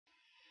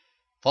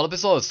Fala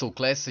pessoal, eu sou o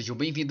Clécio, sejam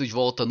bem-vindos de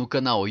volta no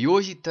canal. E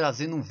hoje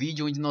trazendo um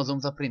vídeo onde nós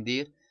vamos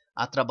aprender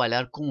a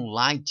trabalhar com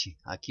Light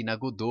aqui na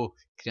Godot,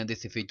 criando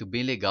esse efeito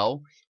bem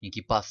legal, em que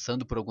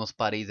passando por algumas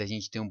paredes a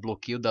gente tem um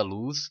bloqueio da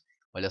luz,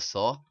 olha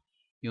só.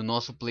 E o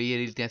nosso player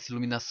ele tem essa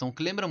iluminação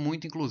que lembra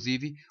muito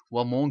inclusive o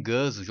Among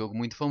Us, um jogo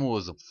muito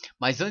famoso.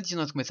 Mas antes de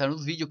nós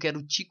começarmos o vídeo, eu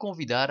quero te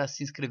convidar a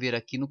se inscrever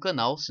aqui no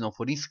canal, se não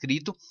for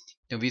inscrito.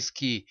 Tenho visto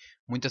que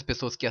muitas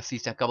pessoas que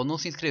assistem acabam não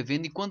se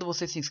inscrevendo, e quando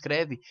você se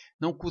inscreve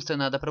não custa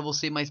nada para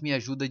você, mas me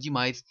ajuda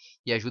demais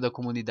e ajuda a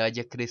comunidade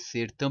a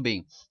crescer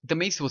também. E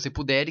também, se você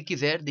puder e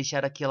quiser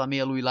deixar aquela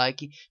meia lua e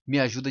like, me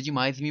ajuda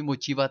demais e me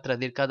motiva a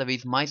trazer cada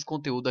vez mais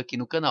conteúdo aqui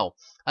no canal.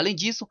 Além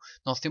disso,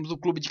 nós temos o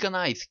clube de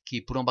canais,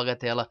 que por uma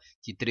bagatela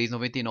de R$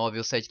 3,99 ou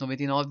R$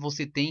 7,99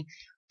 você tem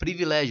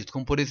privilégios,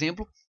 como por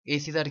exemplo,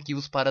 esses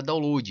arquivos para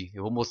download.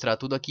 Eu vou mostrar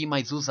tudo aqui,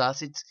 mas os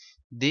assets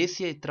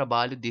desse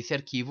trabalho, desse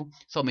arquivo,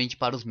 somente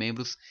para os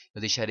membros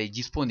eu deixarei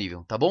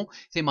disponível, tá bom?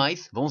 Sem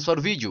mais, vamos para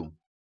o vídeo.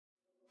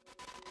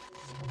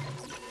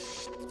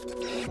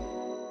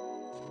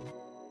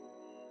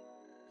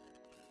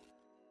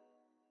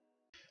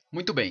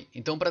 Muito bem,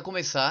 então para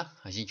começar,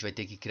 a gente vai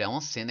ter que criar uma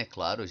cena, é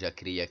claro. Eu já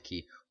criei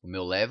aqui o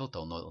meu level,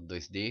 tá, no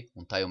 2D,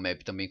 um tile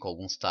map também com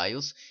alguns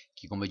tiles,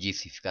 que como eu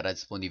disse, ficará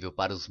disponível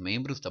para os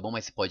membros, tá bom?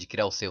 Mas você pode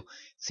criar o seu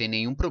sem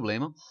nenhum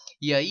problema.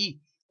 E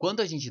aí, quando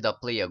a gente dá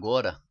play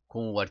agora,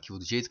 com o arquivo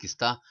do jeito que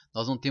está,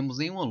 nós não temos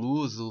nenhuma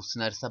luz, o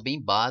cenário está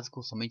bem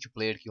básico, somente o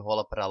player que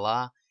rola para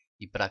lá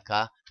e para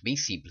cá, bem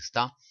simples,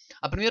 tá?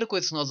 A primeira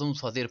coisa que nós vamos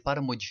fazer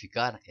para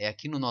modificar é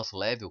aqui no nosso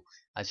level,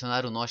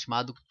 adicionar o nosso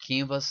chamado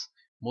Canvas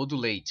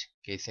Modulate,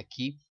 que é esse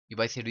aqui, e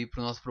vai servir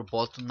para o nosso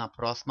propósito na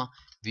próxima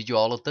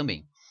videoaula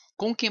também.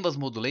 Com o Canvas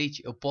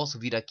Modulate, eu posso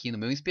vir aqui no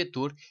meu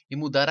inspetor e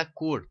mudar a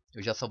cor.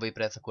 Eu já salvei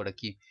para essa cor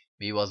aqui,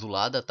 meio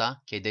azulada, tá?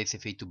 Que aí deve ser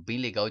feito bem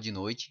legal de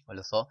noite,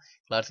 olha só.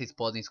 Claro, vocês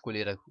podem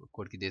escolher a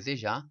cor que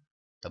desejar,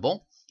 tá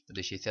bom? Eu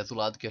deixei esse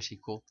azulado que eu achei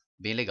que ficou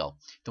bem legal.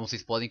 Então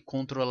vocês podem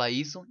controlar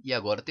isso, e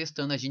agora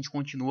testando a gente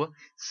continua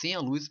sem a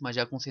luz, mas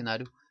já com o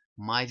cenário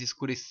mais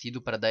escurecido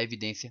para dar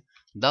evidência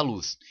da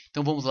luz.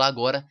 Então vamos lá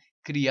agora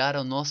criar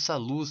a nossa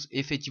luz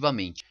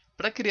efetivamente.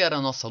 Para criar a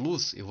nossa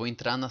luz, eu vou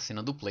entrar na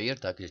cena do player,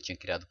 tá? Que eu já tinha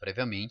criado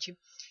previamente.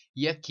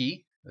 E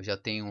aqui eu já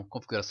tenho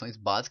configurações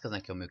básicas, né?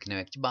 Que é o meu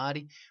Kinect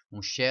Body,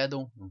 um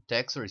Shadow, um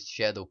Texture. Esse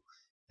Shadow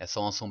é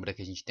só uma sombra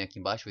que a gente tem aqui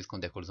embaixo. Vou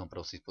esconder a colisão para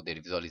vocês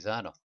poderem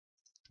visualizar, ó. Tá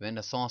vendo?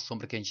 É só uma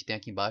sombra que a gente tem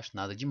aqui embaixo,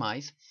 nada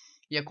demais.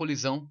 E a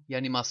colisão e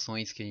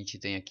animações que a gente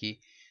tem aqui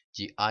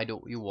de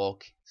Idle e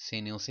Walk,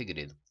 sem nenhum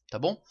segredo. Tá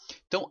bom?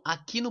 Então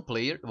aqui no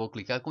player eu vou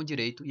clicar com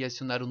direito e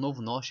adicionar um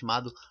novo nó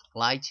chamado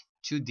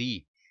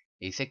Light2D.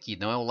 Esse aqui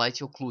não é o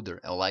Light Occluder,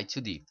 é o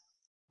Light2D.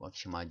 Vou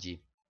chamar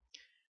de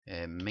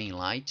Main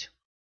Light,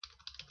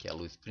 que é a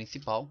luz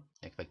principal,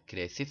 que vai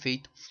criar esse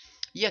efeito.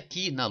 E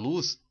aqui na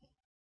luz,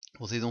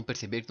 vocês vão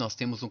perceber que nós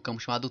temos um campo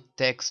chamado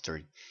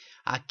Texture.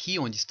 Aqui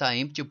onde está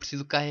Empty, eu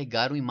preciso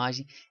carregar uma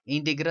imagem em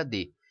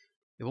degradê.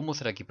 Eu vou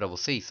mostrar aqui para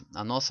vocês.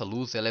 A nossa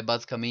luz ela é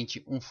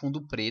basicamente um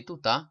fundo preto,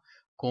 tá?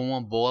 Com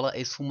uma bola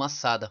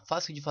esfumaçada.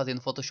 Fácil de fazer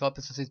no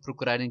Photoshop. Se vocês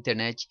procurarem na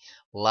internet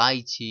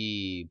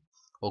Light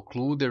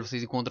Occluder,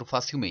 vocês encontram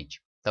facilmente,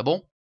 tá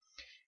bom?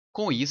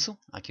 Com isso,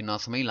 aqui no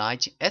nosso main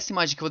light, essa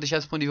imagem que eu vou deixar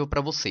disponível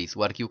para vocês.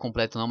 O arquivo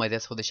completo não, mas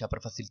essa eu vou deixar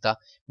para facilitar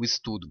o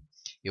estudo.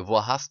 Eu vou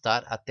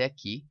arrastar até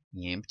aqui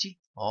em Empty,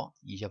 ó,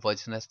 e já vou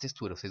adicionar essa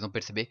textura. Vocês vão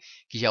perceber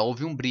que já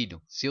houve um brilho.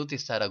 Se eu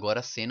testar agora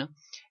a cena,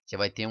 já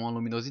vai ter uma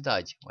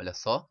luminosidade. Olha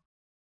só.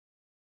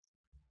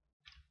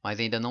 Mas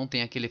ainda não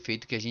tem aquele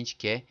efeito que a gente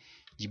quer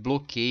de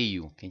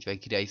bloqueio, que a gente vai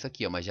criar isso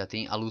aqui, ó, mas já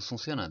tem a luz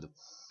funcionando.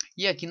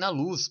 E aqui na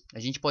luz,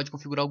 a gente pode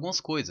configurar algumas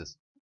coisas.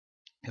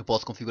 Eu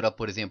posso configurar,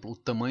 por exemplo, o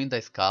tamanho da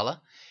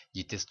escala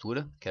de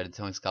textura. Quero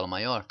dizer uma escala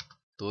maior.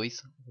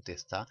 2, vou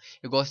testar.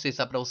 Eu gosto de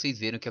testar para vocês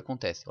verem o que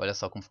acontece. Olha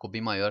só como ficou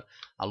bem maior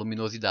a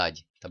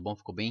luminosidade, tá bom?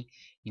 Ficou bem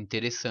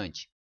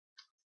interessante.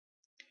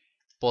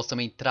 Posso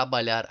também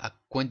trabalhar a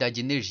quantidade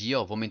de energia,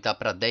 ó, vou aumentar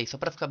para 10, só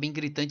para ficar bem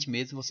gritante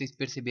mesmo, vocês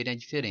perceberem a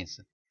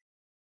diferença.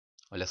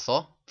 Olha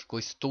só, ficou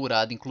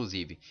estourado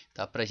inclusive,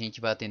 tá? Pra gente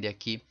vai atender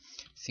aqui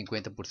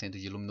 50%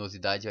 de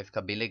luminosidade, vai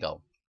ficar bem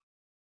legal.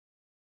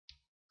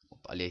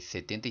 Opa, aliás,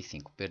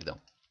 75%, perdão.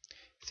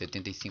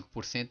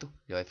 75%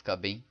 já vai ficar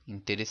bem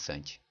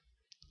interessante.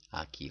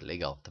 Aqui,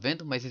 legal, tá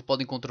vendo? Mas vocês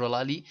podem controlar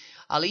ali.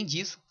 Além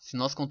disso, se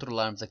nós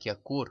controlarmos aqui a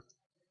cor,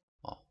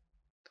 ó,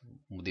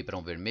 mudei para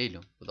um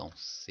vermelho, vou dar um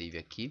save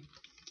aqui.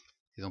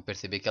 Vocês vão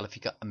perceber que ela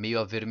fica meio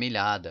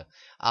avermelhada.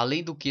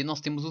 Além do que, nós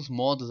temos os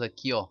modos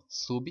aqui, ó,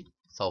 sub,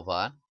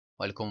 salvar,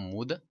 olha como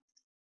muda.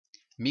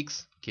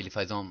 Mix, que ele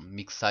faz uma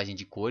mixagem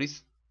de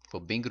cores, ficou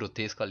bem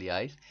grotesco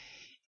aliás.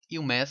 E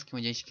o Mask,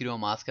 onde a gente cria uma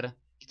máscara,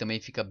 que também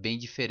fica bem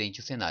diferente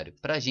o cenário.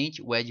 Pra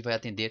gente, o Edge vai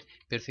atender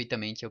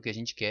perfeitamente ao que a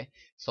gente quer,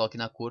 só que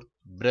na cor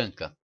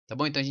branca. Tá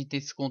bom? Então a gente tem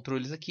esses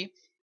controles aqui.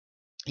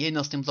 E aí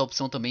nós temos a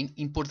opção também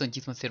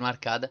importantíssima a ser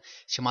marcada,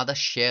 chamada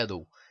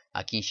Shadow.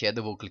 Aqui em Shadow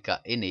eu vou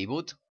clicar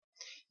Enabled.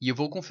 E eu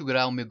vou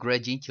configurar o meu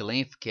Gradient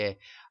Length, que é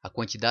a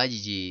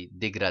quantidade de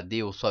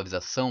degradê ou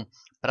suavização,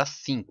 para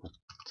 5.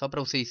 Só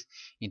para vocês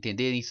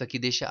entenderem, isso aqui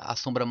deixa a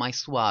sombra mais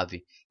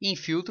suave. E em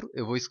filtro,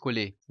 eu vou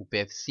escolher o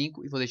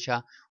PF5 e vou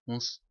deixar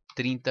uns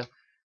 30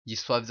 de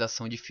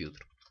suavização de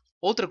filtro.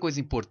 Outra coisa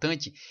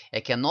importante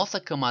é que a nossa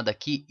camada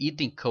aqui,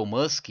 item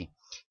Mask,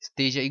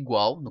 esteja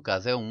igual, no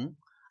caso é 1,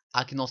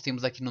 a que nós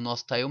temos aqui no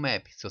nosso tile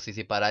map. Se vocês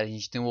repararem, a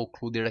gente tem o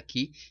occluder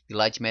aqui e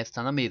light mask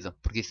está na mesa,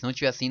 porque se não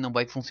tiver assim não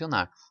vai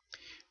funcionar.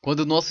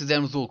 Quando nós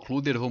fizermos o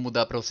occluder, eu vou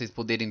mudar para vocês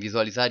poderem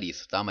visualizar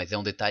isso, tá? Mas é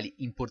um detalhe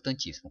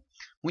importantíssimo.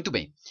 Muito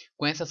bem,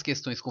 com essas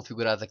questões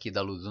configuradas aqui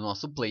da luz do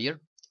nosso player,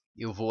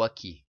 eu vou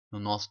aqui no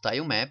nosso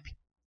tile map,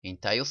 em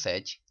tile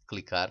set,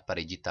 clicar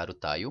para editar o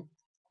tile. Vou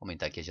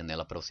aumentar aqui a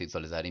janela para vocês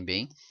visualizarem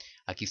bem.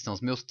 Aqui estão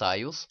os meus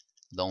tiles,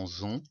 dá um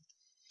zoom.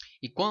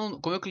 E como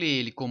eu criei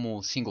ele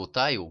como single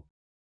tile,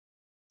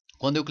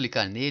 quando eu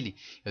clicar nele,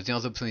 eu tenho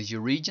as opções de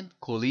Region,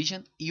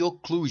 Collision e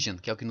Occlusion,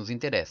 que é o que nos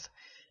interessa.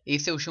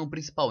 Esse é o chão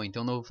principal,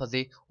 então não vou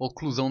fazer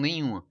oclusão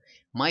nenhuma.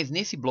 Mas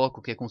nesse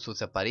bloco que é como se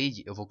fosse a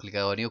parede, eu vou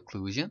clicar agora em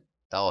Occlusion.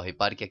 Tá? Ó,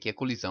 repare que aqui é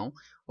colisão,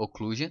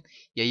 Occlusion.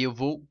 E aí eu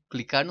vou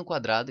clicar no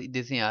quadrado e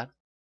desenhar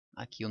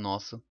aqui o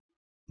nosso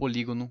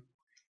polígono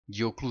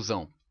de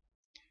oclusão.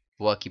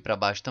 Vou aqui para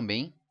baixo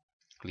também,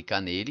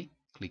 clicar nele,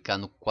 clicar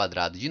no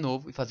quadrado de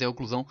novo e fazer a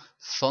oclusão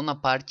só na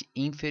parte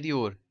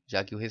inferior,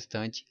 já que o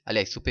restante,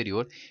 aliás,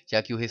 superior,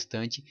 já que o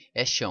restante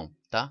é chão,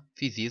 tá?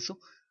 Fiz isso,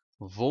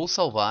 vou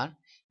salvar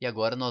e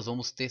agora nós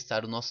vamos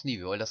testar o nosso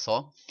nível. Olha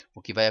só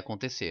o que vai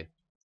acontecer.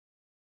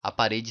 A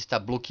parede está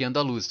bloqueando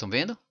a luz, estão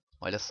vendo?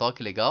 Olha só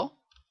que legal,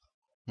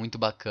 muito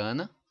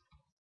bacana.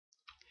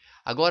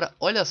 Agora,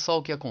 olha só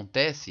o que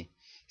acontece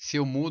se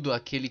eu mudo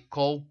aquele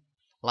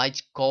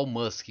Light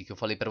Mask que eu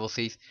falei para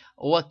vocês,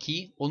 ou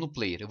aqui ou no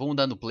player. Eu vou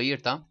mudar no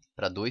player, tá?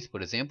 Para 2,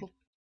 por exemplo.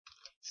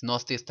 Se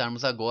nós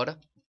testarmos agora,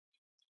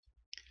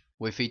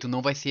 o efeito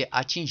não vai ser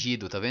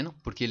atingido, tá vendo?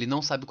 Porque ele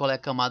não sabe qual é a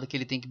camada que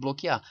ele tem que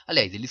bloquear.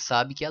 Aliás, ele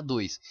sabe que é a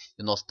 2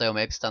 e o nosso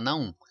tilemap está na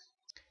 1.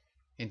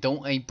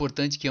 Então é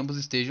importante que ambos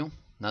estejam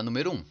na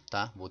número 1,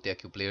 tá? Vou ter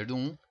aqui o player do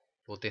 1,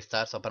 vou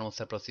testar só para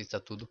mostrar para vocês que está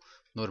tudo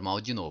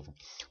normal de novo.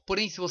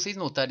 Porém, se vocês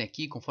notarem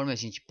aqui, conforme a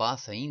gente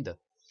passa ainda,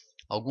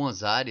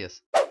 algumas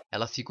áreas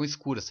elas ficam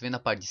escuras. Tá vendo a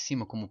parte de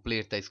cima como o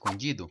player está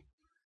escondido?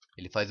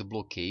 Ele faz o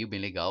bloqueio, bem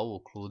legal, o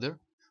occluder.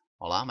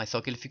 Olha lá, mas só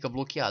que ele fica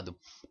bloqueado.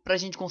 Para a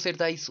gente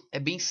consertar isso é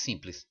bem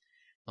simples.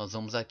 Nós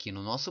vamos aqui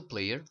no nosso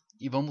player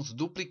e vamos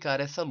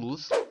duplicar essa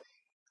luz.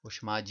 Vou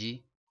chamar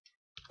de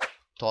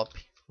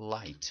top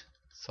light,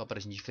 só para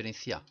a gente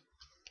diferenciar.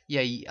 E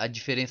aí a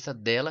diferença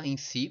dela em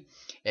si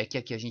é que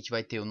aqui a gente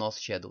vai ter o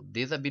nosso shadow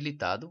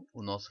desabilitado,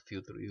 o nosso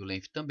filtro e o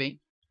length também.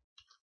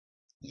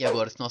 E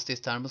agora se nós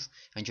testarmos,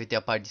 a gente vai ter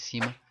a parte de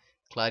cima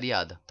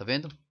clareada, tá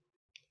vendo?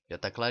 Já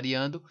está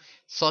clareando,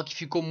 só que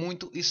ficou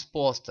muito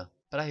exposta.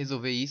 Para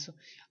resolver isso,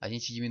 a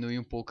gente diminui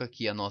um pouco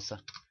aqui a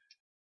nossa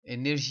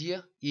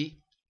energia e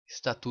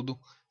está tudo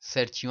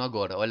certinho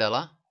agora. Olha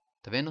lá,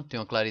 tá vendo? Tem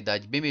uma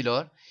claridade bem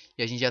melhor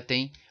e a gente já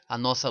tem a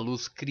nossa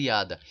luz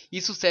criada.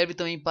 Isso serve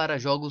também para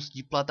jogos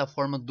de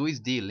plataforma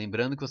 2D,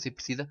 lembrando que você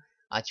precisa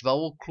ativar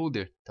o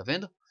occluder, tá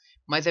vendo?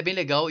 Mas é bem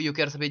legal e eu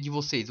quero saber de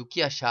vocês, o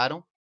que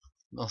acharam?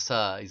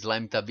 Nossa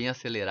slime está bem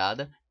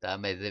acelerada, tá?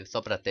 Mas é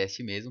só para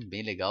teste mesmo,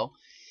 bem legal.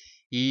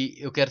 E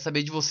eu quero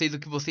saber de vocês o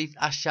que vocês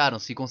acharam,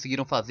 se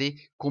conseguiram fazer.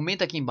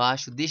 Comenta aqui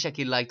embaixo, deixa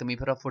aquele like também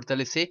para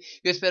fortalecer.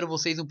 Eu espero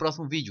vocês no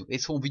próximo vídeo.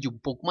 Esse foi um vídeo um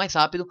pouco mais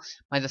rápido,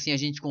 mas assim a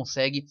gente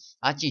consegue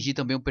atingir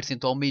também um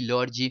percentual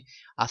melhor de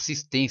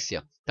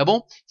assistência. Tá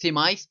bom? Sem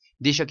mais,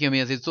 deixa aqui as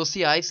minhas redes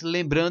sociais.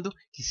 Lembrando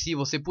que se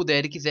você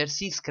puder e quiser,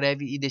 se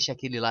inscreve e deixa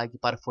aquele like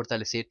para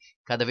fortalecer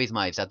cada vez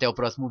mais. Até o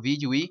próximo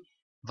vídeo e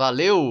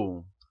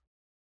valeu!